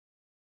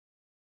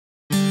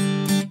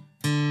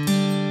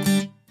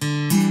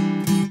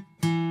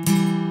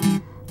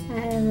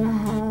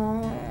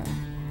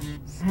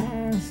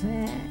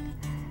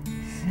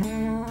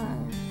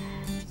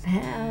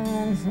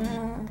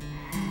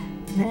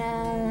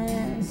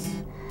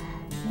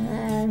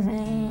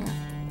living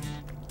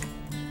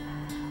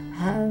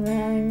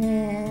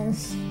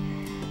harmonious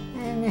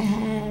and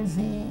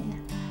happy.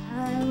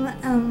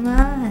 I'm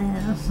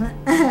alive.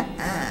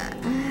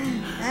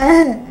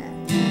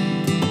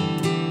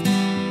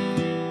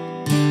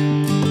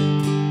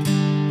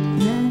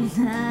 The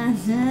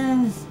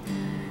doctors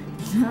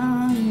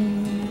told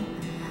me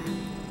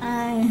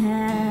I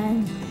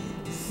had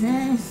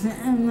 6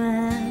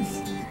 months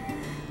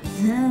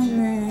to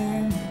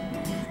live,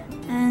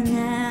 and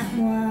that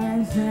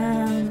was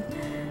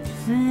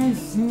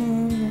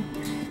 15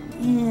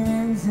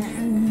 years ago.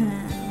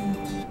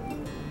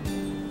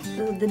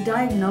 The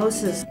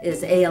diagnosis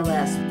is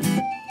ALS.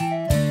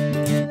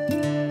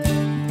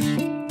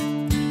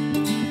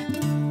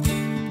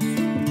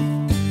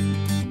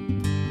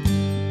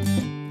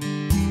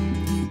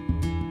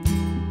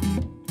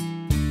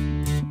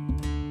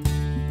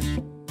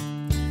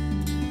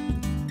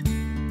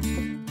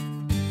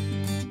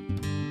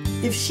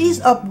 If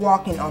she's up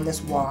walking on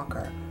this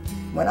walker,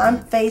 when I'm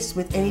faced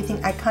with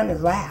anything, I kind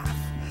of laugh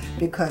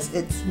because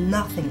it's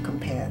nothing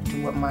compared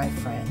to what my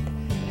friend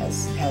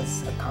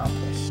has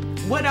accomplished.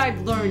 What I've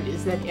learned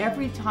is that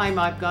every time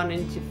I've gone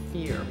into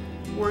fear,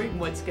 worrying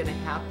what's going to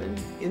happen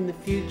in the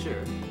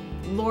future,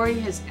 Lorrie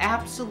has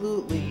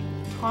absolutely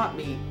taught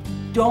me,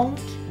 don't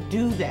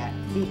do that,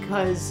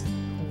 because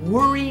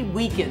worry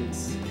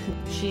weakens.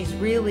 She's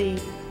really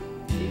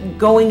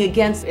going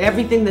against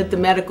everything that the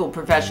medical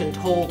profession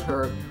told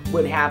her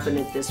would happen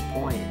at this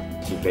point.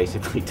 She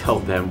basically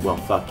told them, well,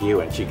 fuck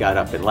you, and she got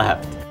up and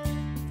left.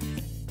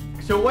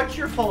 So what's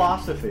your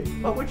philosophy?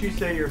 What would you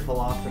say your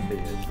philosophy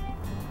is?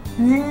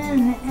 Live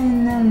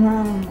in the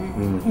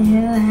moment.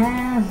 You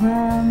have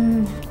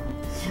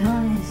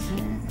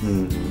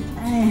choices. I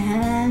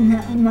had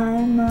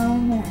my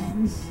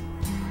moments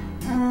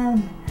of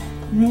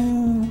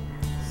being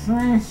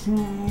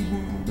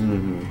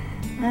frustrated.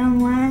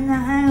 And when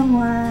I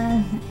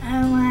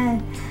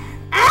went,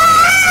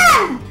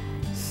 ah!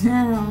 So,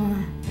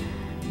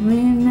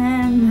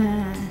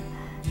 remember,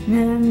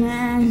 no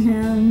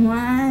matter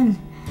what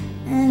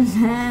is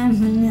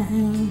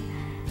happening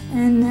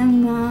in the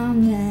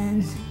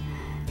moment,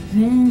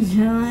 be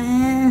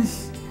joyous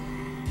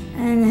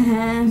and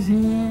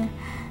happy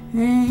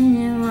that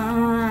you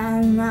are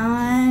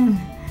alive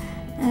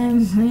and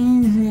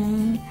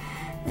breathing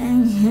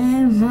and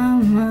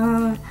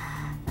capable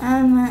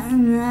of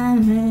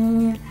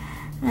loving,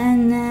 and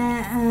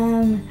that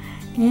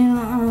you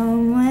are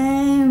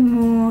way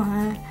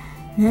more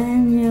than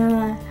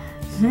your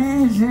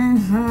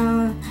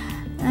physical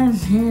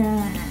appearance.